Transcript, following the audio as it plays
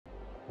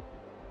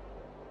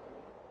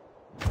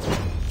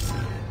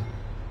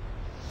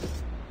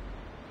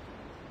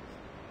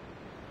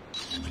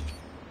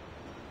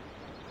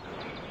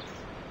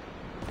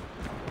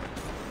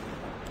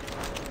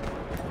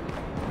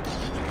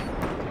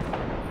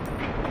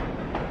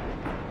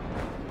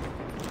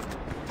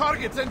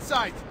Target's in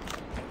sight!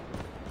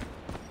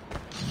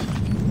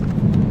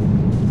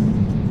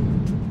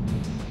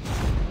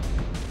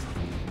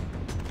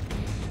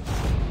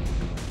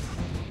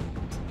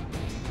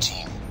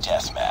 Team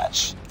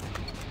deathmatch.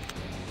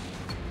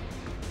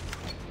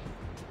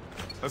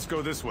 Let's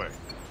go this way.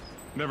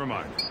 Never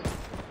mind.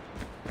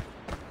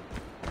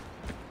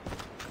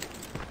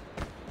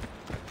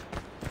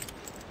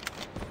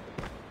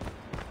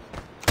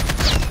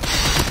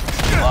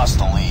 Lost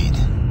the lead.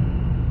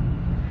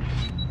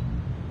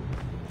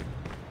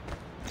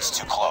 It's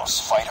too close.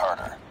 Fight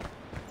harder.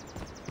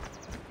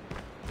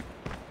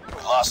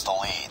 We lost the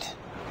lead.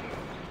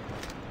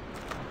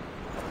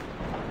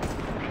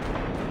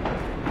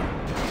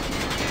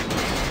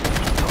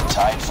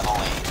 Tied for the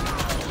lead.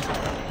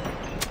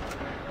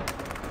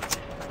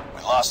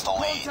 We lost the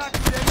lead.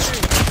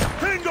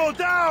 Bingo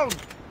down!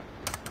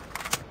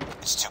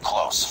 It's too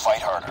close.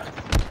 Fight harder.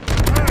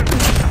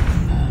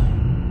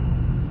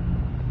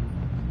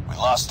 We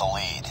lost the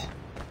lead.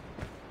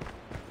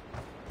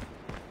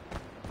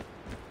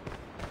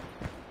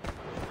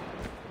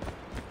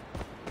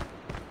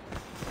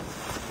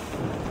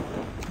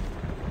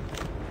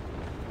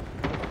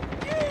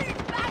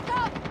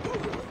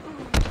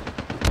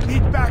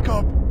 Need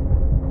backup!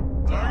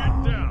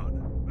 Target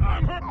down.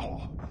 I'm hurt.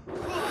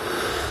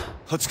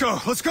 Let's go,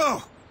 let's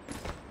go!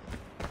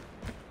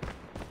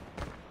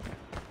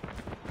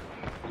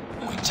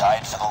 We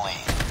tied for the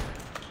lead.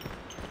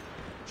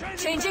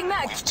 Changing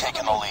mag. We've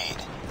taken the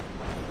lead.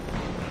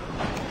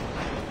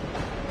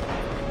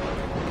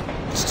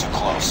 It's too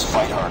close.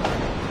 Fight harder.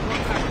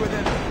 Contact with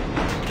enemy.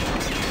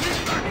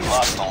 We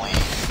lost the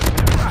lead.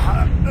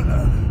 I'm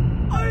hurt!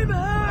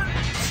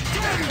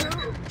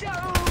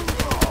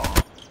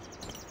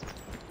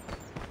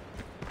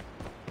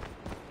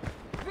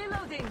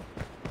 Reloading.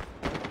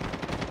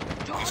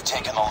 We've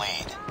taken the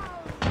lead.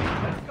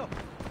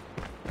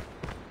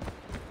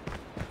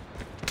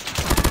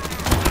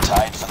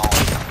 Tied for the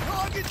lead.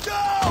 Target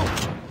down!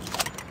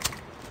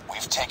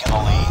 We've taken the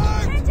lead.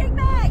 Changing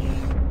mag.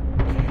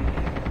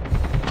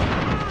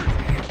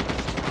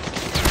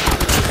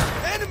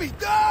 Enemy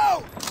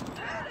down!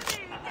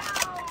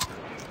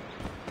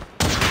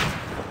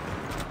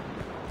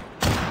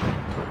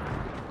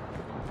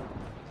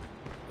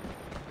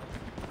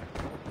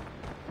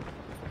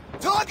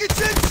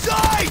 Target's in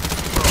sight!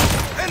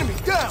 Enemy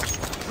down!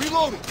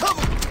 Reloading,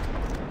 cover me!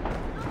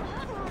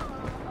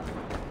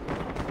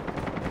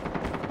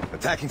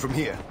 Attacking from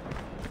here.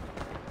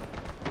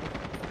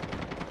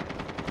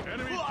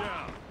 Enemy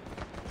down.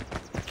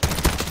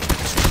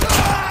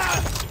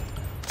 Ah!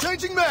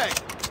 Changing mag!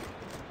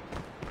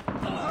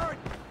 I'm hurt.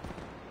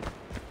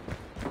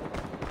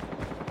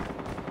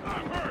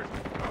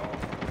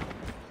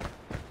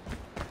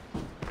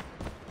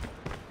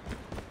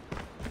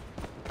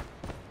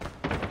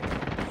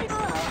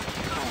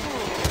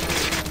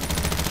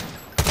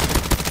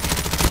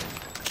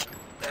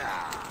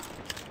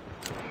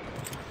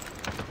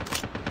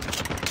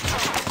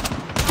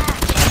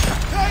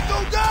 Tango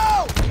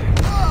down!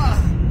 Ah!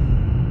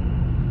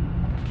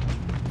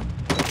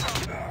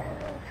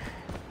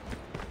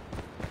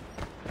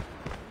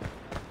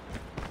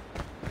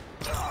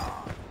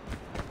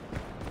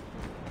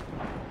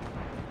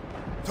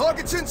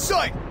 Target's in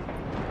sight!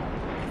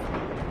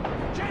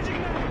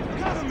 Changing mag.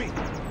 Cover me.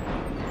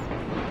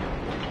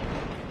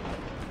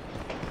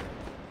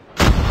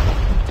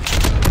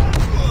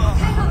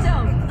 Tango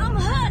down. I'm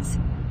hurt.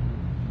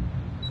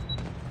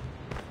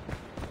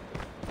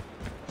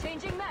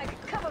 Changing mag.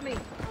 Cover me.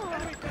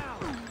 Enemy down.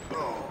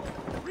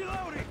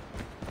 Reloading.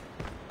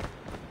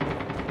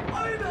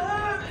 I'm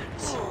hurt!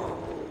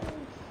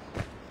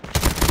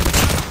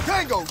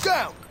 Tango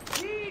down!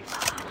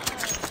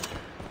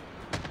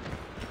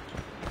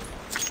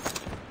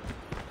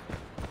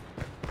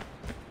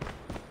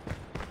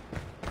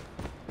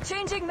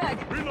 Changing mag.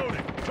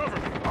 Reloading. Cover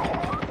me.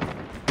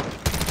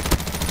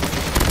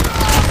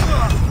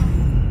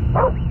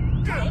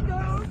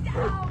 Tango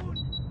down.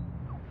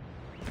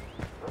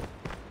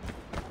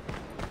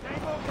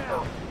 Tango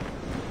down.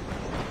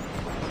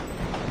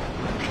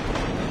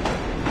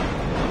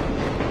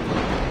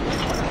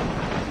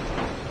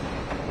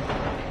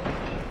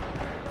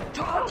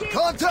 Target.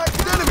 Contact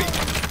with enemy!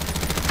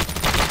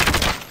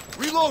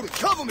 Reloading,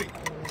 cover me!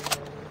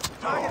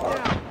 Target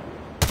down.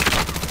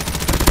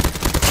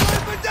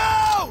 Sniper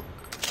down!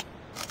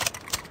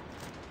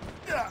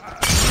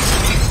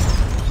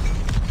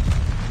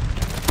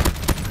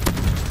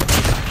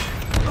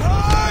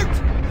 Hurt!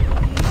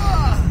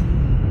 Ah!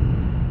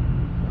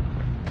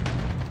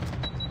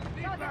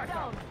 Target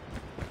down.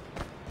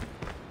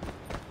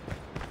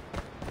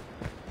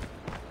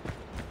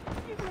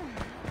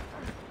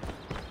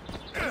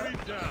 Enemy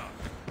down.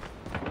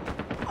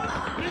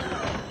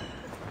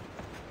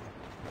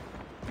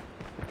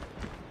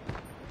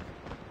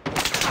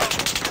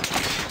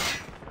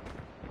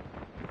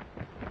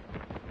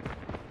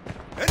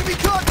 Enemy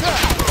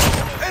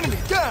contact!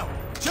 Enemy down!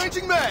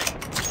 Changing mag!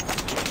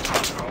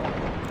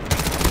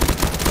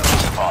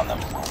 Keep on them.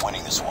 We're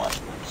winning this one.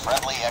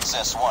 Friendly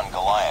XS-1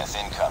 Goliath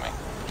incoming.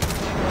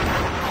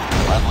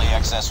 Friendly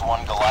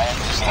XS-1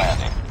 Goliath is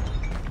landing.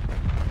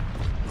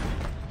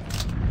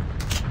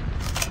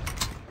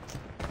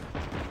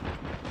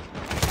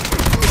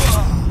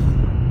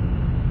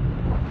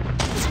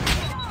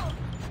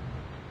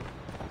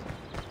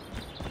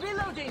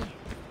 Reloading.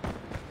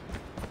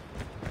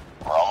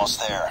 We're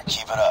almost there.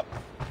 Keep it up.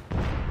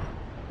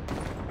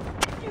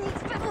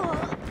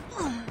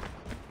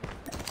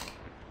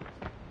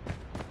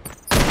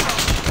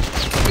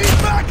 Need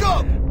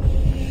backup!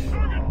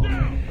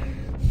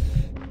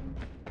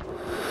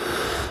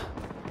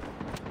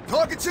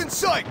 Target's in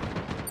sight!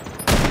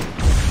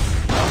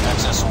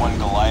 XS-1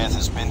 Goliath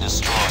has been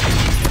destroyed.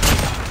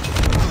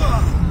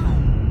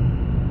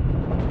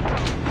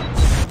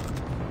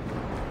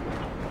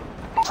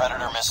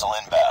 Predator missile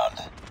inbound.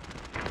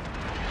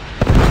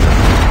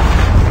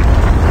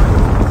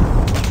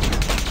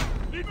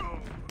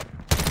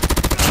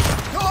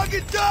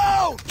 Target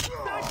down!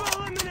 Sniper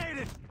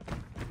eliminated!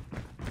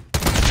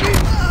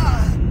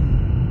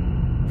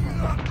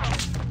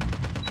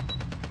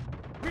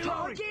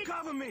 Reloading!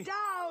 Cover me! Down.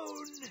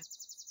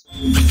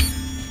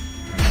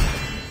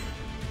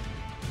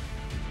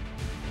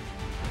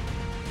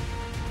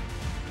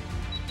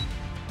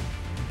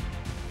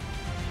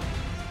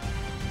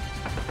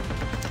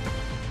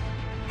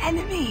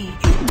 Enemy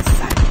in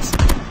sight.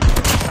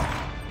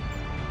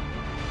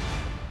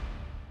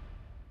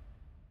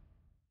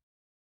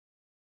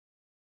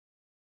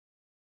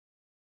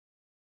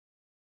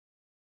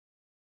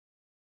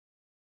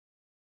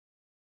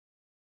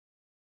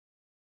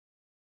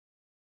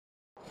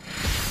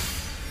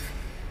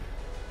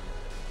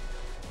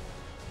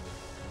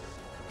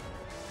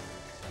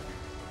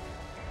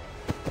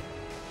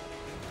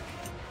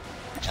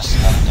 Just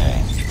another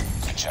day.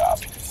 Good job.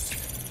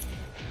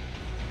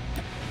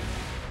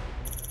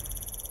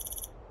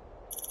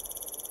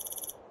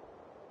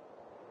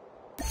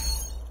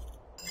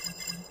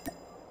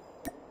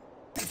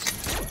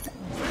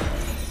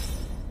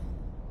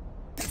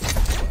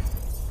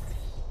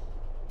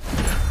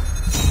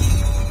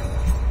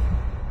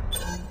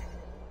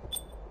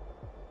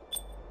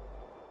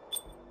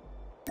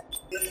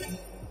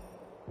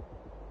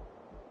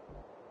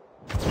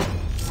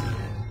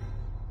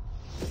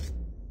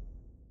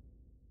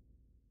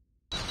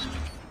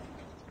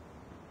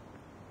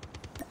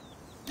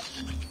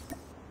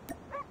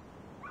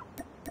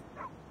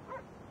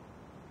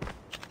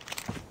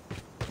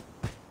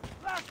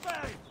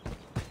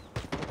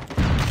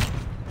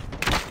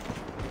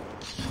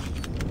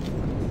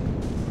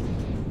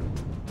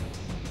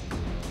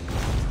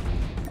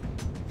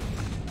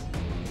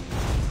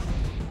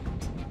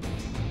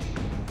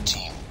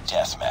 Team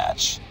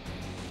deathmatch.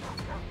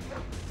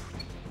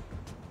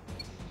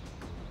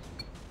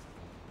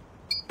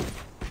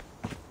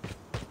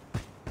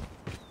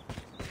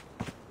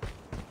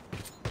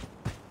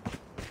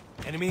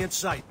 Enemy in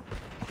sight.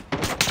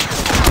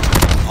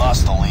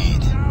 Lost the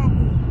lead.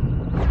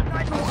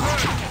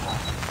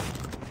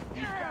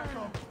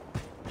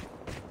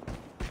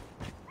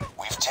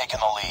 We've taken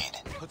the lead.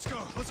 Let's go,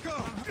 let's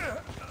go!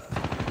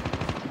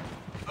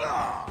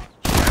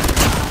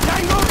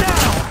 Tango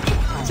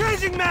down!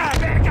 Changing mag!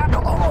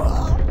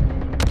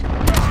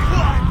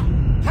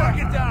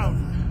 Target down!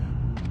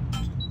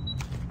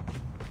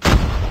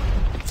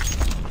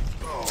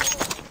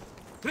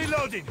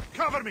 Reloading!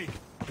 Cover me!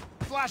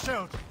 Flash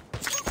out!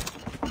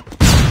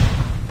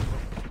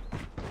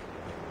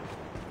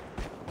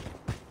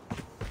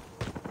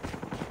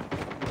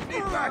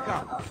 Need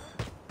backup!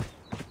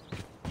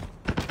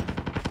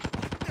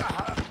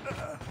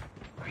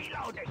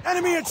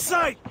 Enemy in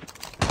sight!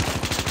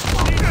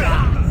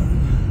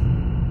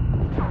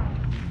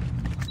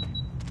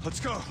 Let's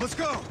go, let's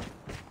go!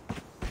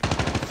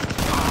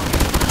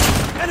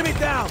 Enemy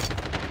down!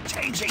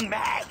 Changing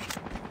mag.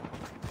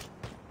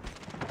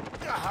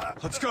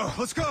 Let's go,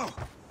 let's go!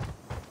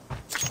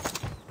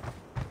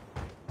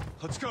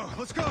 Let's go,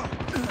 let's go!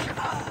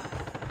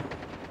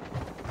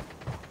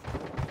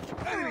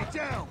 Enemy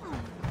down!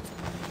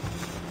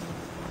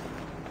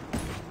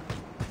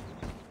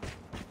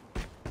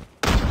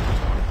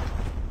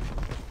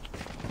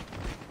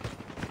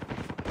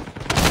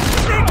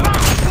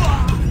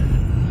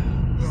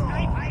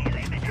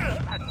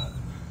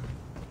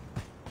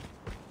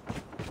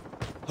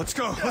 Let's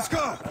go, let's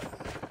go!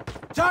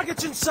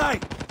 Target's in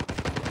sight!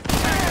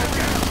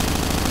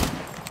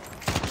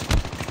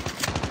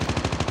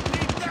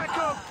 Need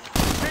backup!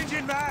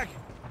 Changing mag!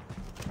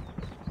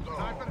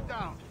 Sniper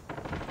down!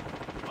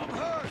 I'm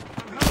hurt!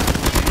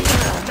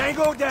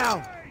 Tango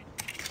down!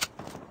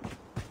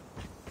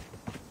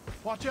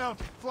 Watch out!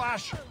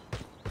 Flash!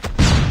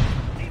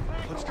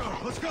 Let's go,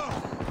 let's go!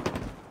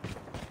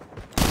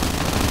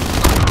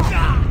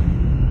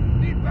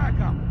 Need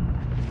backup!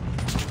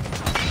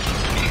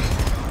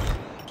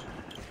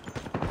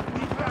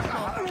 Need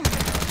backup!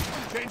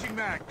 Changing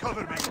mag!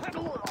 Cover me!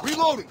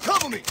 Reloading!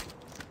 Cover me!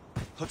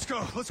 Let's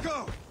go, let's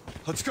go!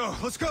 Let's go,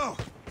 let's go!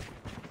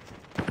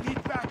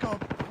 Need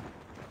backup!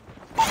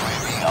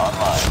 UAV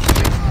online.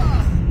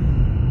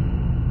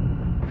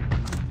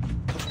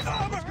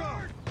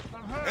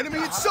 I'm hurt! Enemy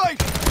in sight!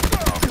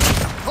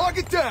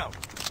 Target down!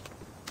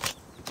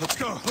 Let's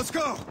go, let's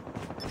go!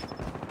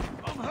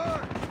 I'm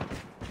hurt!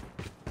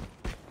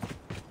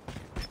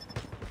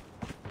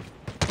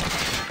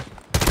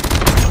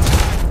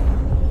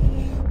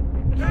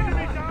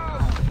 Enemy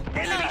down!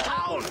 Enemy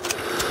down!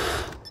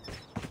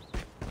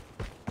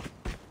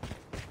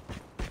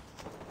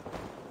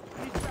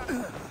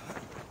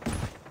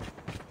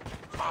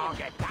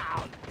 Target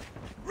down!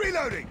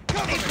 Reloading!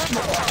 Cover me!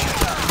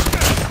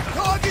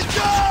 Target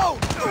down!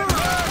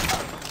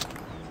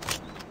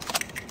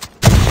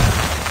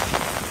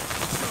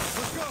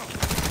 Let's go!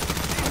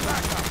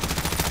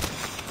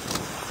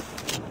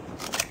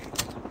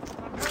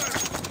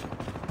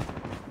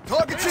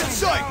 Target's in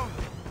sight!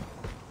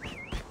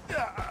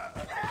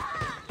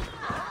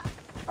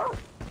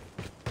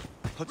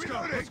 Let's go,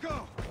 let's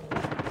go!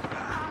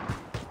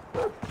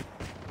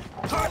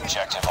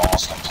 Objective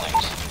almost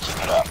complete. Keep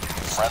it up.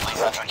 Friendly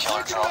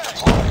hunter-killer drone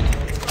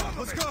deployed.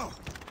 Let's go!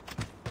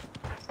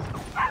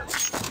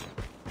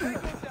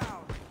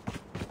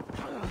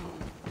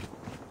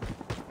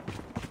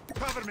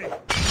 Cover me!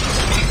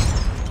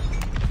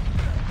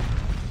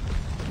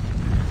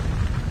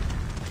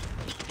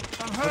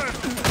 I'm hurt!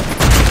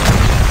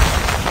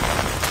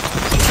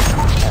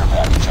 Care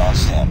package on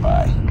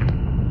standby.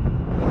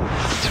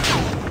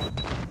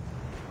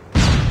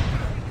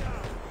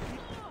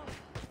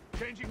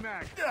 Changing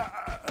mag.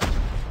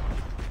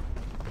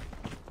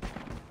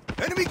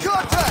 Enemy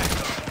contact!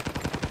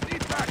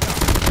 Need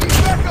backup! Need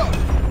backup!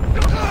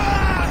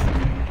 Ah!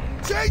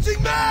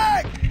 Changing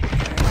mag!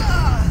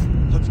 Ah!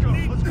 Let's go,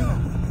 let's go!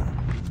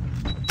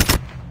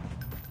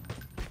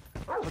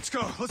 Let's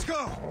go, let's go!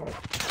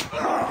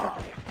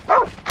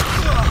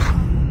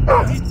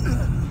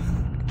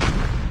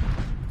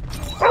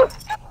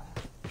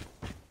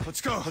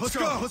 Let's go, let's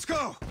go, let's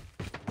go!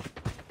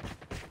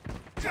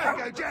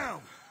 Tango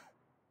down!